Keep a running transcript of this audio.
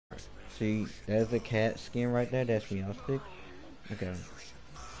See, there's a cat skin right there. That's Meowstick. Okay,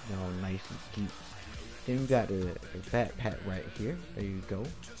 nice and cute. Then we got the backpack right here. There you go.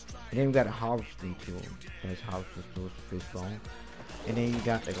 And then we got a harvesting tool. That's harvesting tools for fish bone. And then you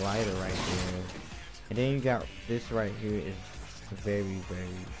got the glider right there. And then you got this right here is very, very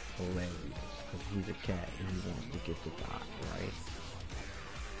hilarious. Because he's a cat and he wants to get the dot, right?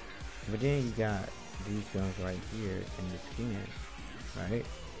 But then you got these guns right here in the skin, right?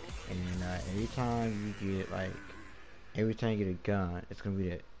 And every time you get a gun, it's gonna be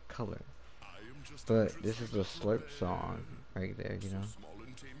that color. But this is a slurp song right there, you know.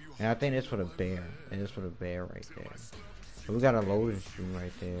 And I think that's for the bear. And it's for the bear right there. So we got a loading screen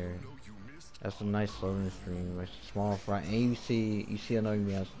right there. That's a nice loading screen. It's a small fry, and you see another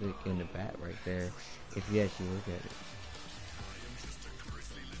mouse stick in the back right there. If you actually look at it.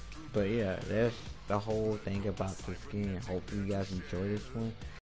 But yeah, that's the whole thing about the skin. Hopefully you guys enjoy this one.